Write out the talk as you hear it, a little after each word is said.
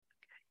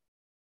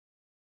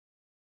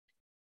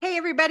Hey,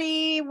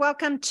 everybody.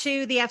 Welcome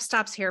to the F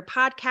Stops Here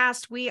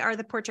podcast. We are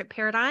the Portrait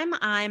Paradigm.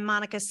 I'm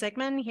Monica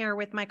Sigmund here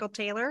with Michael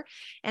Taylor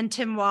and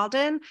Tim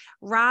Walden.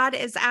 Rod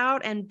is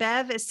out and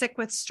Bev is sick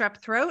with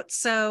strep throat.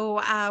 So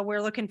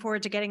we're looking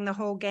forward to getting the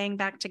whole gang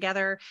back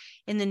together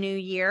in the new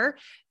year.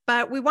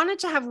 But we wanted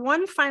to have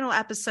one final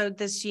episode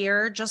this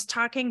year, just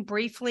talking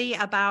briefly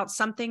about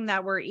something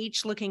that we're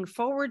each looking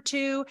forward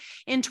to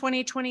in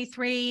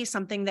 2023,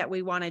 something that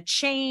we want to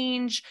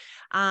change,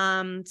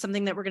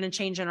 something that we're going to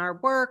change in our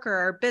work or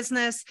our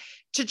business,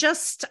 to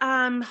just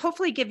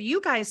hopefully give you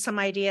guys some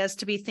ideas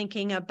to be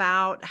thinking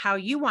about how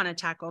you want to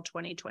tackle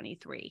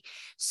 2023.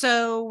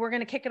 So we're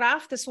going to kick it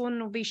off. This one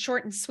will be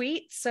short and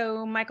sweet.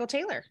 So Michael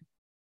Taylor.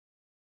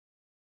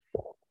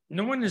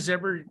 No one has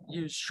ever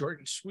used short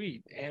and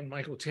sweet and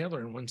Michael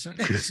Taylor in one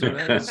sentence. So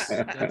that's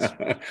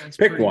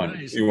pick one.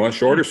 Nice. You want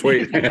short or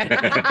sweet?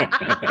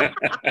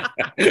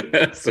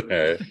 That's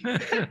right.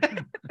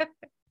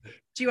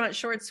 Do you want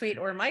short, sweet,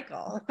 or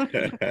Michael?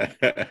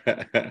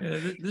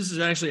 This is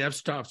actually F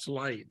Stops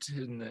Light,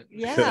 isn't it?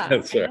 Yeah,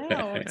 that's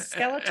right.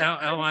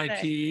 Skeleton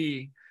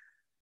LITE.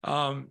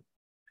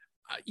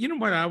 You know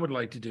what I would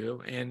like to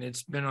do, and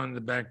it's been on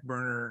the back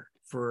burner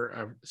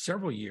for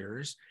several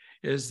years,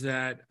 is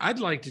that I'd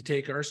like to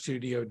take our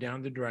studio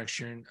down the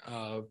direction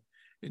of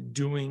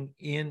doing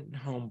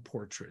in-home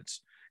portraits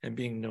and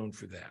being known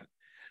for that.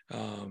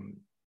 A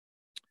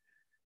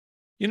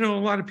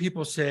lot of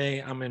people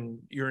say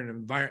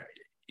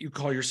you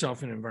call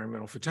yourself an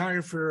environmental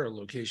photographer, a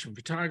location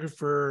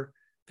photographer,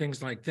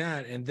 things like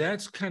that. And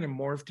that's kind of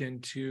morphed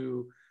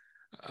into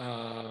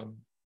a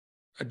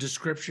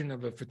description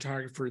of a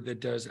photographer that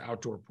does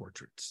outdoor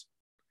portraits.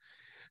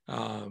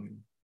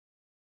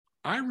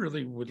 I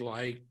really would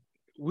like,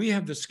 we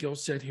have the skill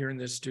set here in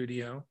this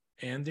studio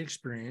and the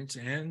experience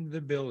and the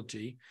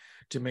ability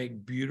to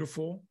make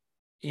beautiful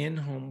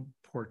in-home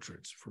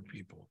portraits for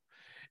people.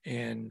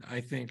 And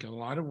I think a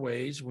lot of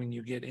ways when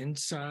you get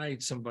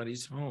inside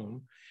somebody's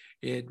home,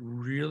 it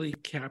really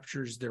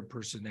captures their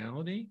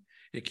personality.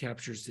 It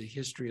captures the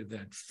history of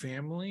that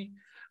family.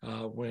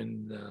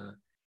 When the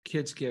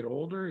kids get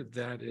older,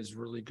 that is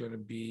really going to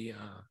be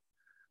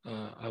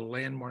a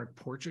landmark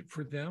portrait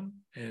for them,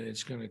 and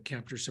it's going to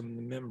capture some of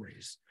the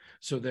memories.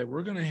 So that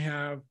we're going to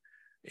have,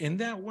 in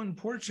that one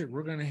portrait,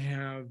 we're going to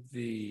have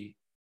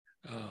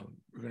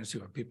we're going to see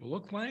what people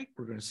look like.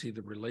 We're going to see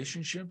the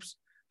relationships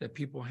that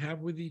people have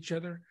with each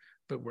other,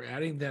 but we're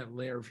adding that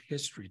layer of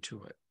history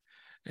to it.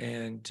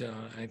 And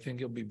I think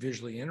it'll be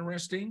visually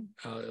interesting.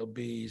 It'll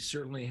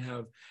certainly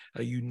have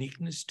a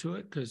uniqueness to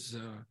it because,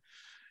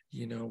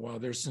 while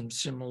there's some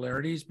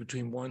similarities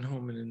between one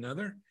home and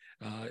another,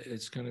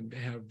 it's going to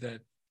have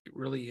that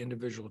really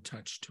individual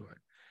touch to it.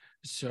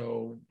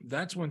 So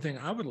that's one thing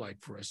I would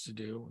like for us to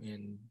do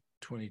in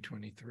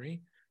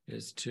 2023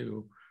 is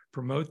to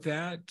promote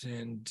that.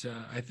 And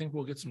I think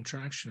we'll get some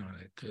traction on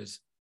it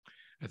because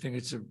I think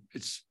it's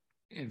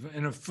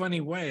in a funny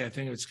way. I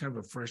think it's kind of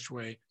a fresh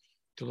way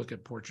to look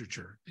at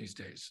portraiture these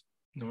days.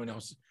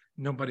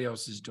 Nobody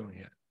else is doing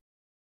it.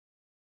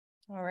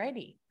 All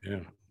righty.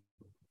 Yeah.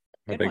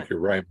 I think you're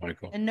right,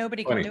 Michael. And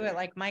nobody can do it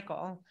like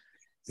Michael.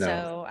 No.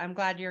 So I'm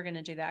glad you're going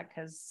to do that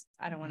because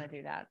I don't want to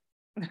do that.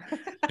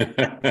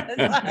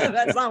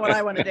 That's not what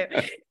I want to do.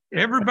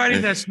 Everybody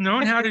that's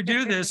known how to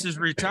do this is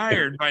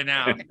retired by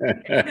now.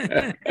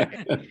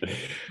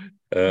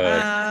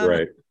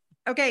 Right.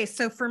 Okay,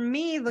 so for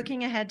me,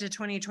 looking ahead to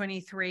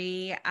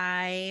 2023,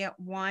 I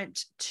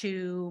want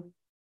to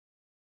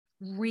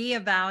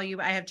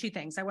reevaluate. I have two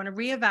things. I want to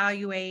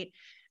reevaluate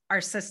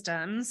our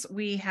systems.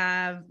 We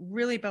have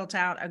really built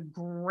out a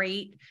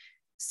great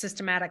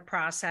systematic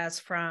process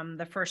from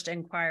the first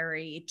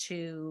inquiry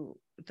to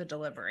the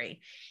delivery.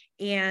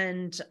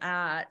 And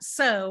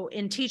so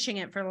in teaching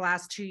it for the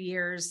last 2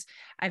 years,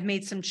 I've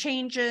made some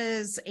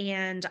changes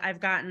and I've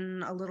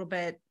gotten a little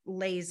bit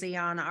lazy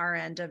on our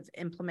end of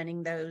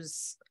implementing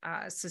those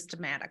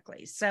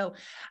systematically. So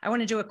I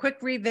want to do a quick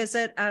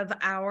revisit of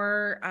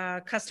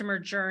our customer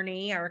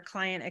journey, our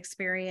client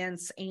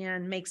experience,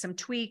 and make some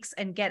tweaks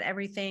and get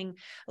everything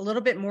a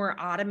little bit more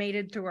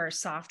automated through our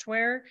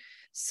software.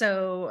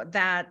 So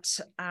that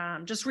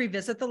just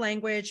revisit the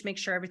language, make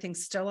sure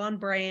everything's still on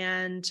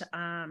brand,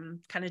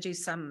 kind of do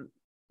some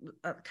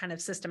kind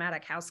of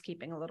systematic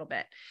housekeeping a little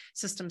bit,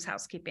 systems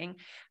housekeeping.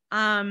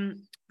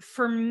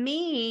 For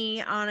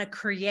me, on a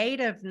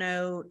creative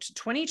note,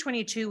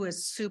 2022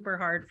 was super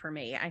hard for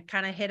me. I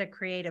kind of hit a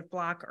creative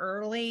block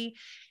early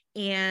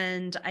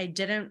and I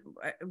didn't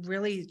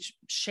really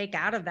shake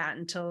out of that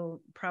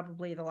until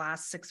probably the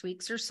last 6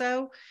 weeks or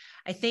so.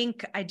 I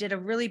think I did a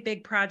really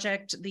big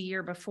project the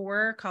year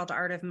before called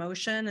Art of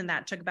Motion, and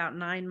that took about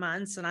 9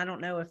 months. And I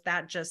don't know if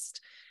that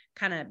just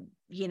kind of,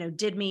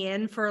 did me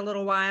in for a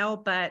little while,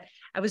 but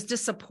I was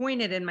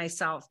disappointed in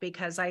myself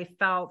because I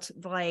felt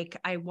like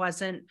I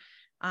wasn't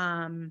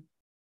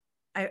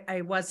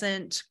I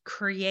wasn't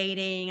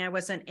creating, I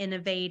wasn't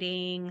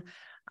innovating,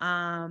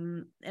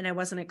 and I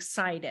wasn't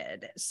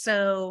excited.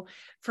 So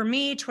for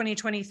me,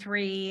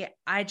 2023,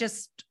 I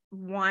just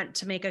want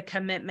to make a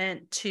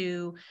commitment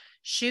to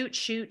shoot,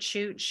 and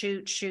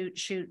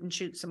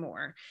shoot some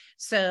more.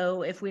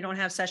 So if we don't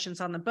have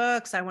sessions on the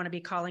books, I want to be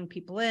calling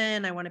people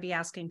in. I want to be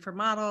asking for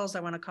models. I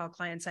want to call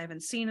clients I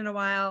haven't seen in a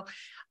while.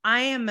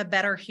 I am a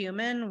better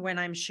human when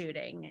I'm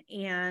shooting.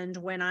 And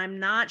when I'm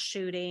not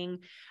shooting,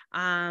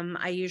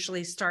 I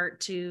usually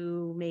start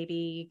to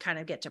maybe kind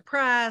of get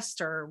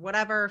depressed or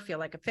whatever, feel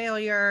like a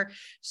failure.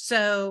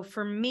 So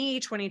for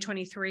me,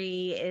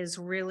 2023 is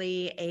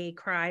really a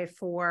cry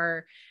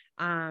for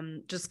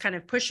just kind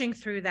of pushing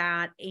through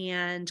that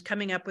and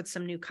coming up with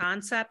some new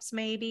concepts.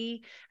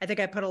 Maybe I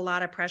think I put a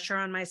lot of pressure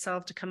on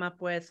myself to come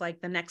up with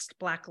like the next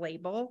Black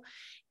Label.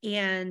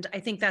 And I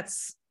think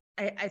that's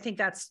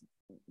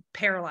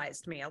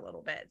paralyzed me a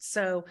little bit.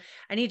 So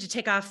I need to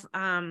take off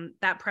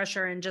that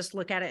pressure and just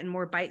look at it in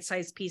more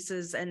bite-sized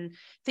pieces and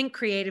think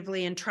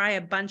creatively and try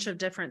a bunch of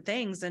different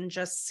things and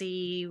just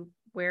see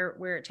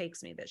where it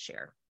takes me this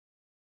year.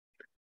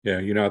 Yeah,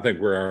 I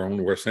think we're our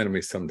own worst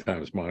enemies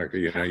sometimes, Monica.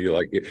 You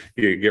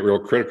get real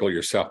critical of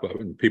yourself,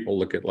 and people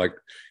look at like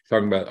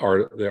talking about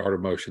the art of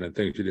motion and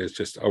things you do. It's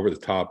just over the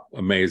top,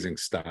 amazing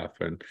stuff.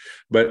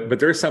 But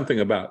there's something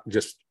about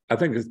just, I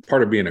think it's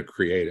part of being a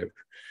creative.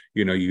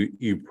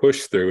 You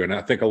push through, and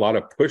I think a lot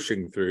of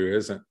pushing through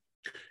isn't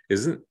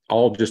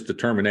all just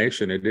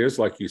determination. It is,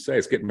 like you say,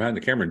 it's getting behind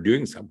the camera and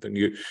doing something.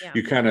 You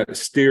kind of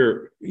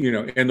steer,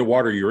 in the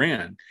water you're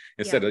in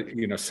instead of,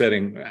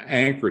 setting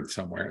anchored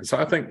somewhere. And so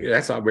I think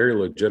that's not very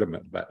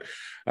legitimate, but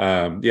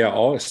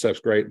all this stuff's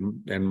great.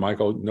 And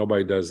Michael,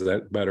 nobody does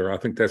that better. I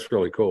think that's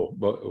really cool.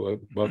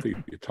 Both of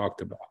you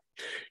talked about,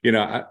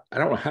 I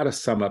don't know how to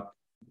sum up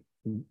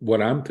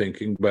what I'm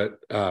thinking, but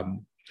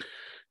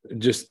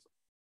just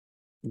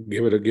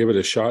give it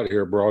a shot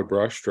here, broad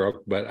brushstroke.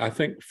 But I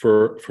think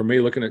for me,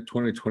 looking at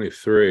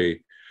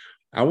 2023,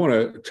 I want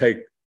to take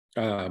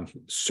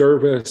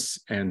service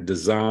and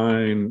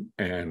design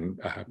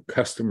and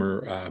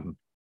customer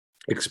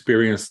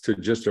experience to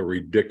just a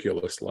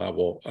ridiculous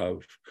level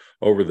of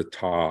over the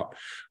top.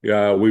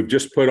 We've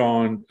just put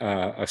on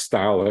a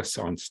stylist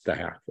on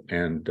staff,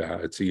 and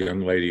it's a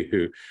young lady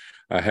who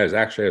has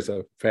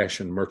a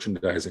fashion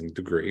merchandising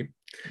degree,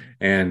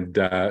 and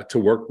to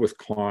work with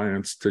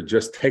clients to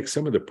just take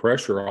some of the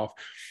pressure off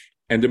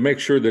and to make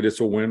sure that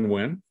it's a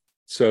win-win,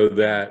 so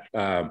that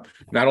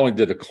not only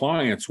do the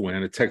clients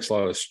win, it takes a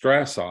lot of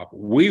stress off.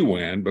 We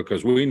win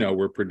because we know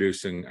we're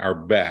producing our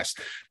best.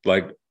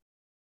 Like,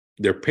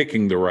 they're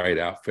picking the right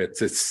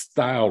outfits. It's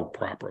styled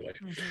properly.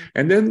 Mm-hmm.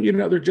 And then,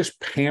 they're just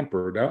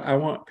pampered. I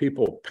want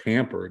people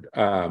pampered.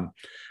 I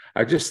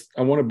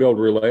want to build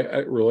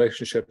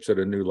relationships at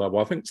a new level.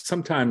 I think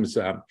sometimes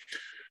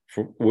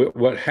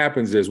what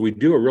happens is we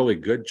do a really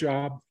good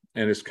job,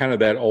 and it's kind of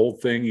that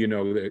old thing,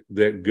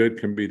 that good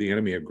can be the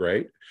enemy of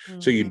great. Mm-hmm.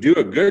 So you do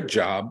a good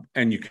job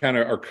and you kind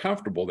of are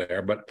comfortable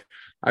there, but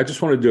I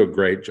just want to do a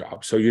great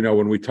job. So,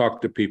 when we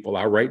talk to people,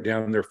 I write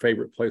down their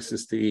favorite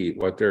places to eat,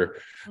 what their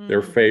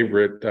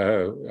favorite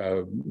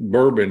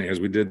bourbon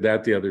is. We did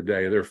that the other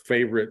day. Their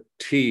favorite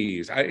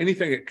teas,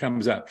 anything that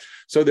comes up,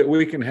 so that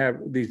we can have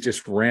these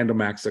just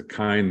random acts of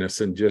kindness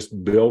and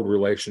just build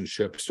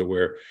relationships to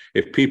where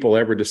if people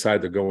ever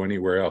decide to go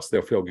anywhere else,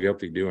 they'll feel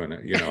guilty doing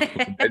it.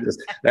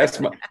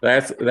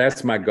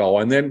 That's my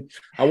goal. And then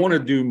I want to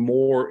do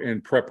more in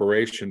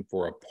preparation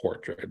for a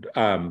portrait.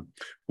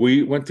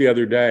 We went the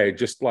other day,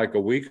 just like a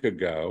week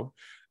ago,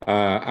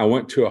 I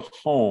went to a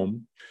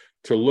home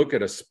to look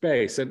at a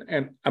space.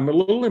 And I'm a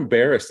little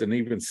embarrassed in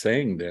even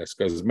saying this,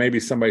 because maybe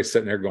somebody's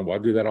sitting there going, well,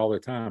 I do that all the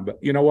time. But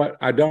you know what?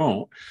 I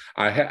don't.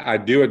 I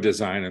do a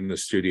design in the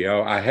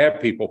studio. I have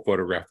people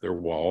photograph their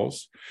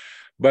walls,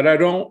 but I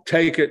don't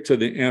take it to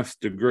the nth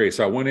degree.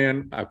 So I went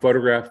in, I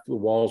photographed the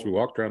walls, we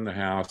walked around the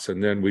house,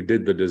 and then we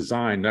did the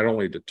design, not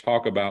only to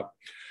talk about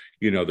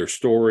their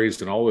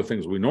stories and all the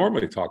things we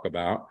normally talk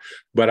about,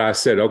 but I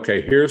said,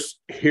 okay,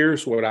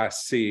 here's what I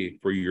see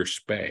for your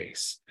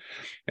space.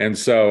 And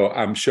so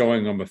I'm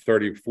showing them a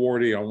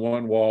 30-40 on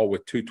one wall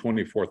with two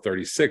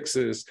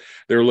 24-36s.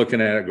 They're looking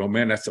at it, go,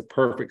 man, that's a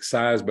perfect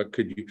size. But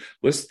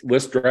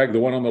let's drag the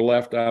one on the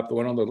left up, the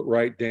one on the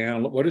right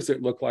down. What does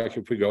it look like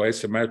if we go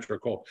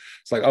asymmetrical?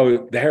 It's like,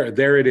 oh,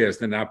 there it is.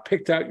 Then I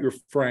picked out your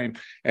frame,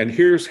 and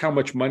here's how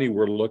much money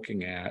we're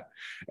looking at.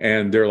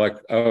 And they're like,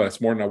 oh,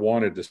 that's more than I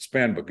wanted to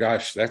spend, but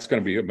gosh, that's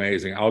going to be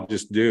amazing. I'll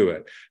just do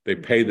it. They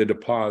pay the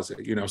deposit,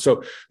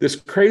 So this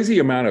crazy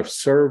amount of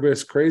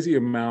service, crazy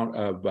amount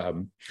of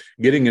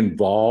getting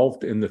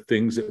involved in the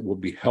things that will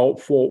be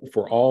helpful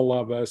for all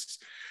of us,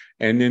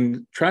 and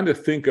then trying to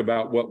think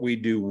about what we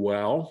do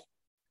well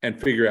and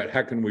figure out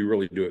how can we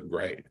really do it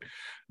great.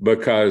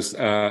 Because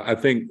I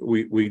think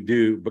we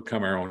do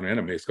become our own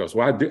enemies. Because,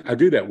 well, I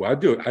do that well.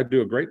 I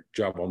do a great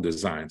job on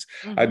designs.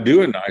 Mm-hmm. I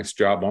do a nice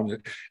job on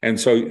it, and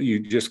so you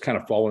just kind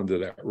of fall into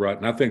that rut.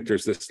 And I think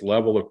there's this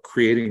level of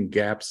creating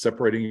gaps,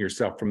 separating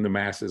yourself from the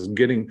masses,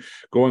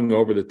 going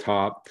over the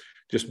top,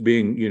 just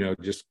being,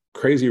 just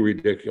crazy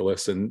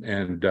ridiculous, and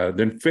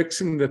then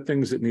fixing the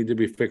things that need to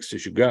be fixed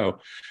as you go.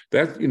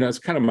 That, it's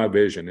kind of my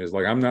vision, is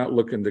like, I'm not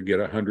looking to get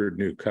 100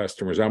 new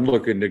customers. I'm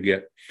looking to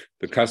get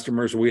the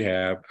customers we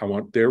have. I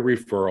want their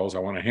referrals. I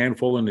want a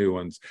handful of new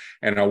ones,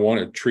 and I want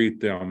to treat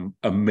them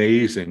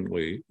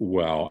amazingly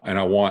well. And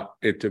I want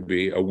it to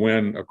be a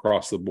win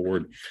across the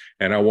board.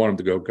 And I want them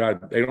to go,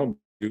 God, they don't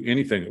do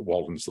anything at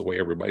Walden's the way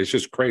everybody. It's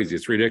just crazy.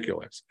 It's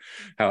ridiculous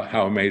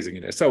how amazing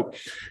it is. So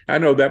I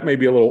know that may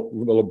be a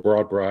little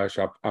broad brush.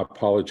 I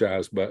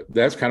apologize, but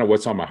that's kind of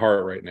what's on my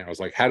heart right now.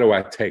 Is like, how do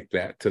I take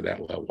that to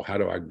that level? How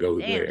do I go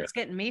there? It's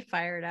getting me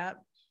fired up.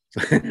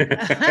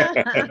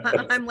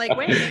 I'm like,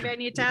 wait, maybe I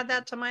need to add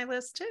that to my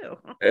list too.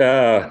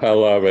 I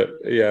love it.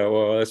 Yeah,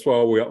 well, that's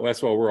why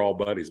we're all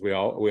buddies. We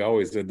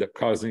always end up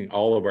causing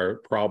all of our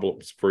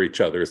problems for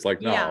each other. It's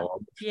like, no,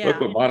 look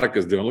what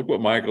Monica's doing, look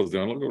what Michael's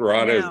doing, look what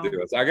Rada's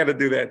doing. So I got to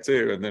do that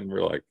too. And then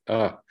we're like,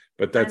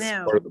 but that's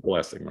part of the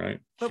blessing,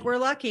 right? But we're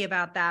lucky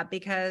about that,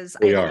 because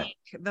I think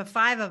the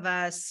five of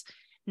us,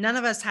 none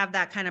of us have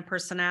that kind of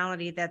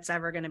personality that's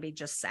ever going to be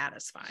just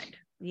satisfied.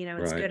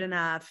 It's good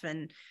enough,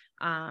 and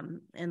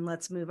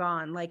let's move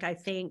on. Like, I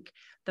think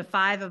the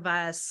five of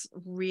us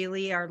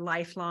really are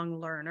lifelong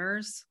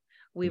learners.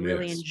 We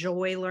really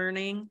enjoy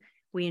learning.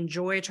 We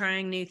enjoy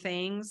trying new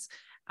things.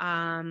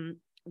 I'm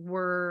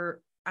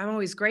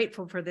always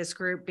grateful for this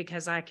group,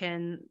 because I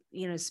can,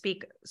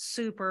 speak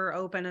super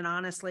open and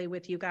honestly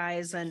with you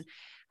guys. And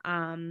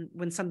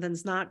when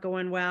something's not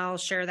going well,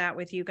 share that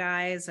with you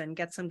guys and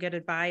get some good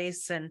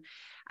advice. And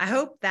I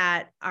hope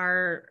that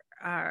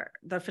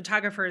the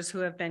photographers who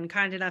have been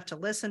kind enough to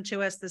listen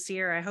to us this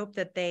year, I hope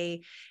that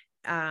they,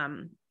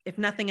 if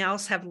nothing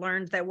else, have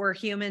learned that we're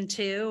human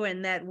too,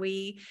 and that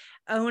we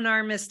own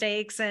our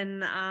mistakes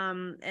and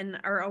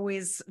are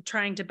always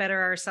trying to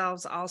better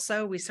ourselves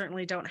also. We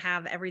certainly don't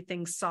have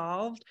everything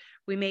solved.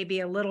 We may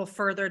be a little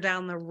further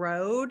down the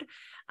road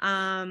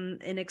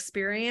in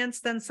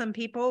experience than some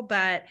people,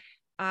 but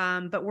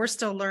we're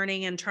still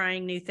learning and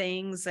trying new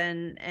things,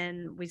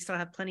 and we still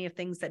have plenty of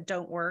things that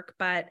don't work.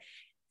 But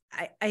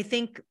I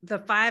think the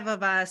five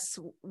of us,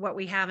 what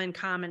we have in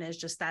common is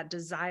just that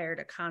desire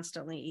to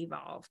constantly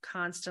evolve,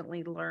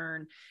 constantly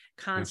learn,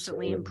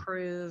 constantly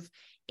improve.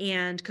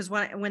 And because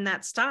when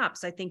that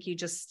stops, I think you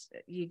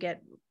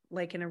get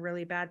like in a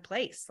really bad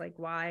place. Like,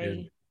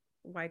 why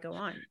go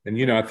on?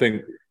 And, I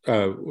think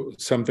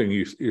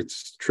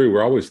it's true.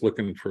 We're always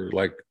looking for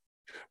like,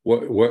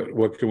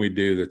 what can we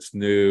do that's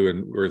new,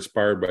 and we're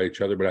inspired by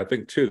each other. But I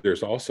think too,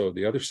 there's also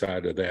the other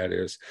side of that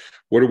is,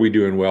 what are we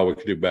doing well we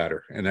can do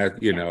better? And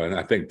that, and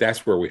I think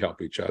that's where we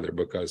help each other,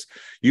 because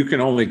you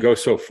can only go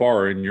so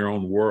far in your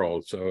own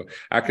world. So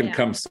I can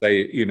come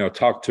say,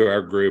 talk to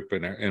our group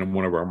in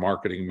one of our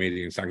marketing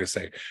meetings. I can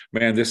say,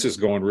 man, this is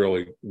going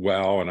really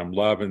well, and I'm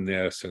loving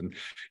this. And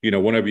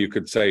one of you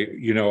could say,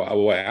 the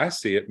way I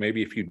see it,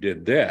 maybe if you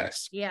did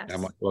this. And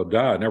I'm like, well,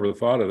 duh, I never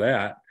thought of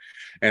that.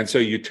 And so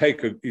you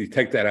take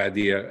that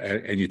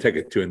idea and you take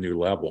it to a new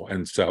level.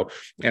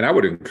 And I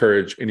would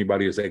encourage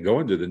anybody as they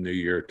go into the new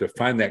year to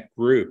find that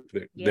group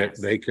that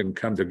they can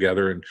come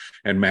together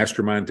and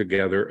mastermind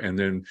together, and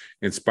then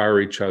inspire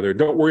each other.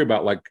 Don't worry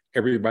about like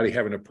everybody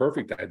having a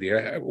perfect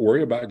idea.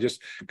 Worry about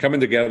just coming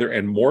together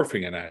and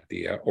morphing an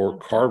idea, or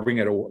carving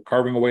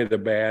away the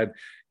bad,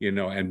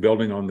 and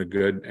building on the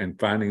good, and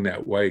finding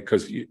that way,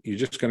 because you're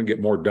just going to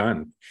get more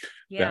done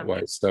that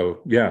way.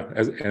 So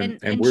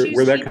and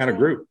we're that kind of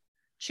group.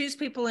 Choose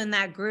people in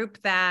that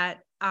group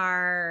that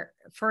are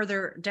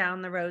further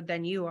down the road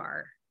than you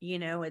are.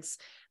 It's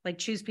like,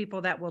 choose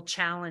people that will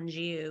challenge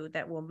you,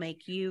 that will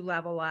make you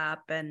level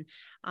up, and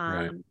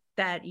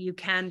that you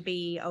can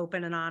be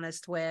open and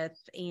honest with,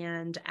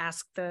 and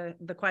ask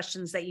the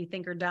questions that you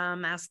think are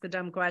dumb, ask the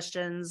dumb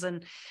questions.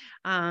 And,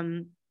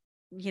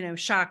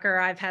 shocker,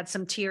 I've had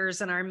some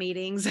tears in our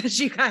meetings, as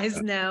you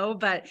guys know,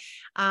 but,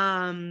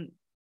 I'm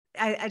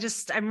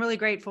really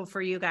grateful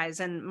for you guys.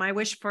 And my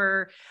wish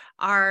for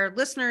our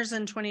listeners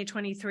in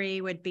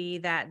 2023 would be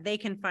that they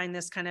can find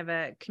this kind of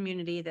a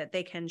community that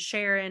they can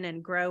share in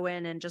and grow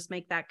in, and just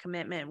make that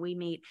commitment. We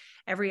meet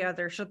every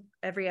other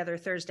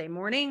Thursday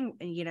morning.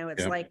 And,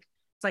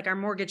 it's like our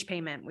mortgage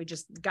payment. We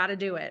just got to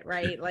do it,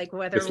 right? Like,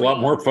 whether it's a lot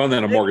more fun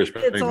than a mortgage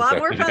payment. It's a lot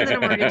more fun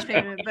than a mortgage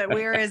payment, but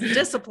we're as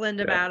disciplined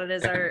about it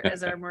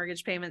as our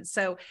mortgage payment.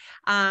 So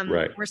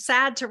we're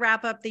sad to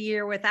wrap up the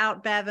year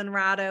without Bev and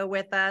Rado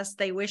with us.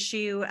 They wish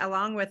you,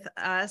 along with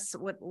us,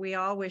 we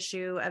all wish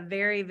you a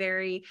very,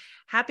 very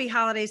happy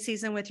holiday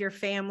season with your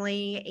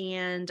family,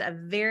 and a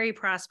very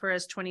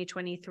prosperous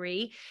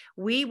 2023.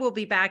 We will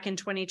be back in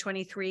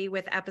 2023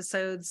 with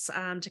episodes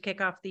to kick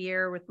off the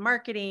year with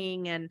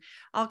marketing and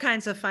all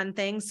kinds of fun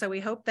things. So we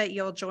hope that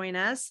you'll join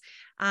us.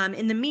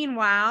 In the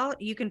meanwhile,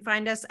 you can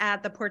find us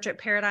at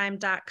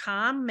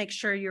theportraitparadigm.com. Make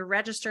sure you're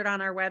registered on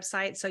our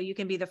website so you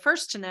can be the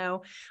first to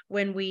know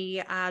when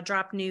we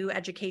drop new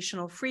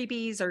educational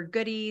freebies or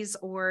goodies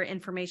or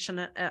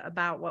information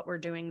about what we're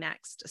doing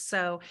next.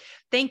 So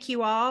thank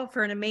you all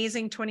for an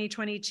amazing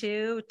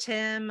 2022.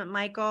 Tim,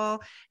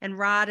 Michael, and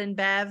Rod and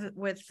Bev.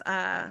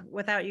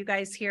 Without you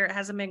guys here, it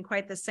hasn't been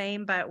quite the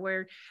same, but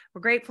we're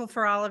grateful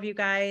for all of you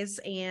guys.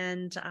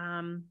 And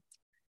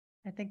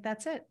I think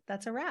that's it.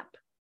 That's a wrap.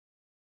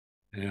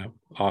 Yeah,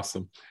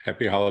 awesome.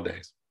 Happy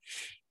holidays.